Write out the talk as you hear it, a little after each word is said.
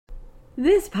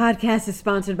This podcast is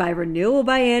sponsored by Renewal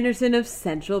by Andersen of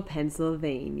Central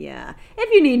Pennsylvania.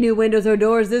 If you need new windows or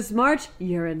doors this March,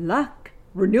 you're in luck.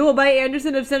 Renewal by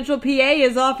Andersen of Central PA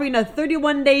is offering a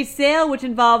 31-day sale which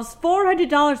involves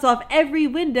 $400 off every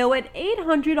window and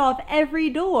 $800 off every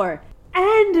door.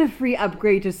 And a free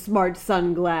upgrade to Smart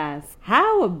Sunglass.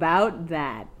 How about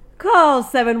that? Call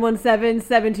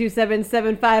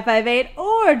 717-727-7558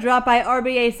 or drop by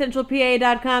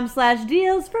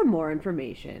rbacentralpa.com/deals for more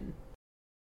information.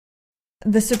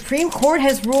 The Supreme Court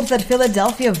has ruled that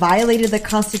Philadelphia violated the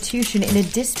Constitution in a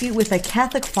dispute with a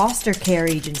Catholic foster care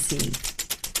agency.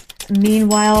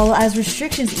 Meanwhile, as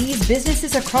restrictions ease,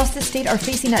 businesses across the state are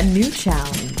facing a new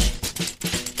challenge.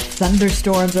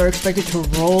 Thunderstorms are expected to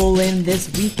roll in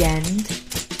this weekend.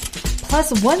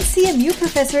 Plus, one CMU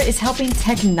professor is helping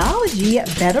technology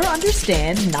better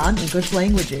understand non-English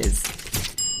languages.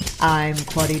 I'm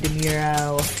Claudia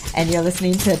DeMuro, and you're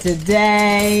listening to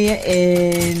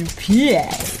Today in PA.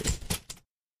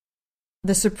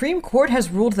 The Supreme Court has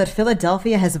ruled that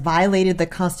Philadelphia has violated the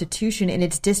Constitution in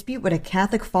its dispute with a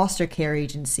Catholic foster care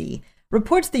agency,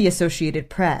 reports the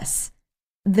Associated Press.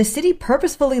 The city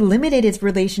purposefully limited its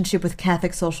relationship with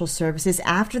Catholic Social Services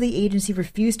after the agency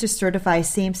refused to certify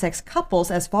same-sex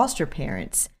couples as foster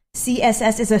parents.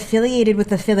 CSS is affiliated with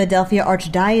the Philadelphia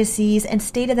Archdiocese and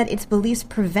stated that its beliefs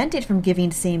prevent it from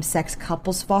giving same-sex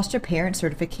couples foster parent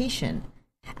certification.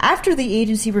 After the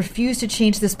agency refused to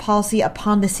change this policy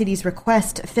upon the city's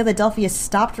request, Philadelphia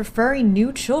stopped referring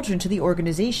new children to the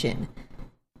organization.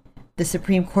 The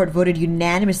Supreme Court voted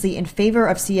unanimously in favor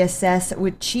of CSS,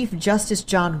 with Chief Justice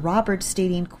John Roberts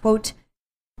stating, quote,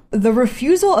 "The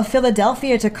refusal of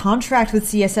Philadelphia to contract with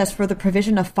CSS for the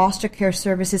provision of foster care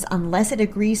services unless it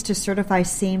agrees to certify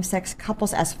same-sex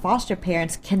couples as foster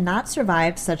parents cannot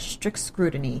survive such strict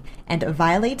scrutiny and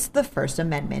violates the First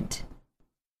Amendment."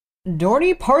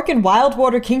 Dorney Park in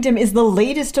Wildwater Kingdom is the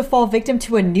latest to fall victim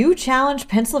to a new challenge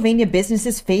Pennsylvania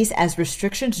businesses face as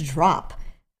restrictions drop.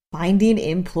 Finding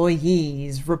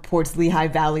employees, reports Lehigh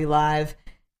Valley Live.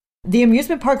 The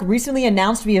amusement park recently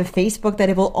announced via Facebook that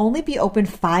it will only be open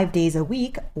 5 days a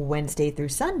week, Wednesday through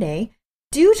Sunday,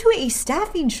 due to a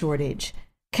staffing shortage.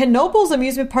 Knoebels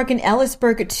Amusement Park in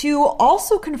Ellisburg, too,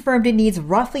 also confirmed it needs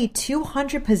roughly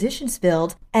 200 positions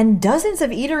filled, and dozens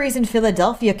of eateries in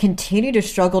Philadelphia continue to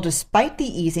struggle despite the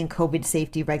easing COVID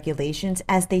safety regulations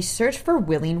as they search for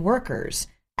willing workers.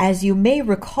 As you may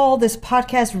recall, this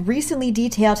podcast recently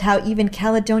detailed how even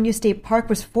Caledonia State Park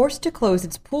was forced to close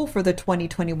its pool for the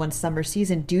 2021 summer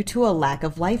season due to a lack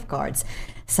of lifeguards,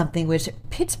 something which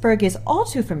Pittsburgh is all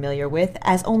too familiar with,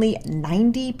 as only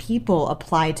 90 people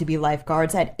applied to be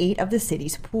lifeguards at 8 of the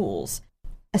city's pools.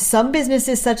 Some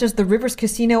businesses, such as the Rivers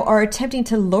Casino, are attempting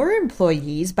to lure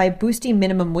employees by boosting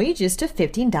minimum wages to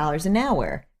 $15 an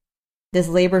hour. This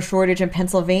labor shortage in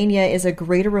Pennsylvania is a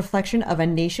greater reflection of a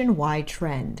nationwide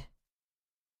trend.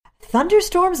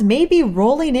 Thunderstorms may be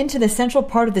rolling into the central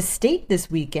part of the state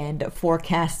this weekend,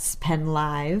 forecasts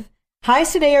PennLive.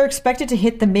 Highs today are expected to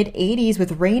hit the mid-80s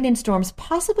with rain and storms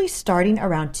possibly starting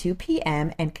around 2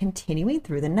 p.m. and continuing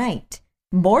through the night.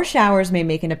 More showers may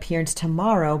make an appearance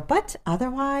tomorrow, but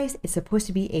otherwise it's supposed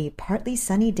to be a partly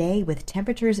sunny day with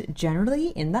temperatures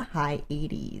generally in the high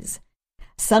 80s.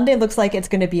 Sunday looks like it's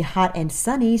going to be hot and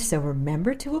sunny, so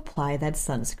remember to apply that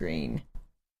sunscreen.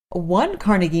 One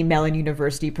Carnegie Mellon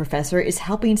University professor is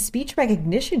helping speech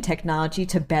recognition technology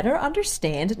to better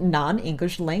understand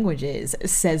non-English languages,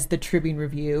 says the Tribune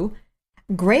Review.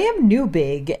 Graham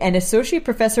Newbig, an associate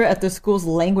professor at the school's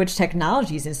Language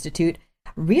Technologies Institute,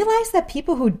 realized that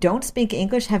people who don't speak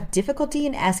English have difficulty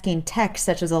in asking tech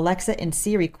such as Alexa and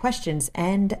Siri questions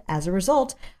and, as a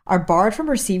result, are barred from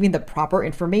receiving the proper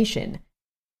information.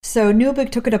 So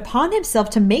Newbig took it upon himself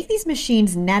to make these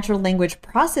machines' natural language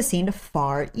processing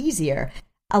far easier,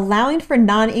 allowing for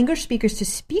non-English speakers to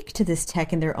speak to this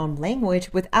tech in their own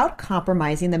language without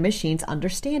compromising the machine's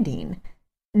understanding.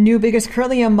 Newbig is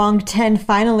currently among 10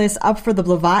 finalists up for the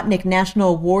Blavatnik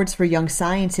National Awards for Young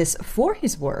Scientists for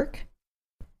his work.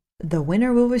 The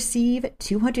winner will receive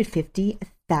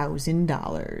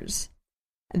 $250,000.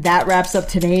 That wraps up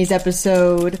today's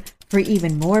episode. For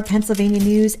even more Pennsylvania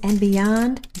news and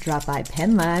beyond, drop by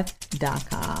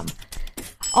PennLive.com.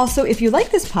 Also, if you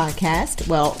like this podcast,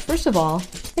 well, first of all,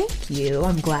 thank you.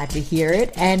 I'm glad to hear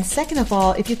it. And second of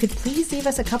all, if you could please leave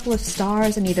us a couple of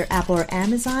stars on either Apple or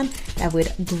Amazon, that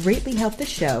would greatly help the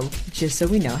show, just so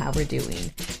we know how we're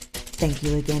doing. Thank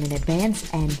you again in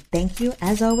advance, and thank you,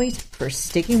 as always, for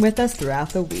sticking with us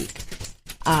throughout the week.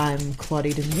 I'm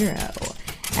Claudia DeMuro.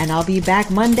 And I'll be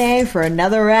back Monday for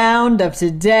another round of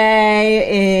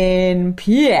Today in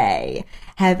PA.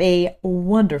 Have a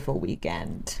wonderful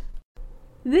weekend.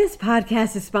 This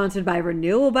podcast is sponsored by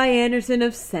Renewal by Andersen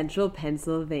of Central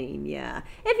Pennsylvania.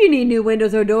 If you need new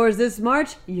windows or doors this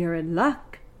March, you're in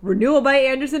luck. Renewal by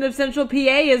Andersen of Central PA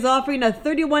is offering a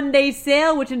 31-day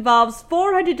sale which involves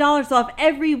 $400 off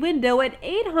every window and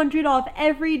 $800 off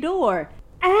every door.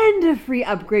 And a free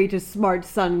upgrade to Smart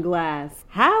Sunglass.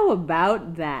 How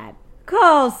about that?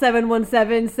 Call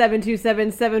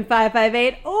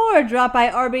 717-727-7558 or drop by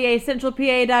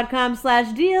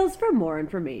rbacentralpa.com/deals for more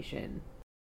information.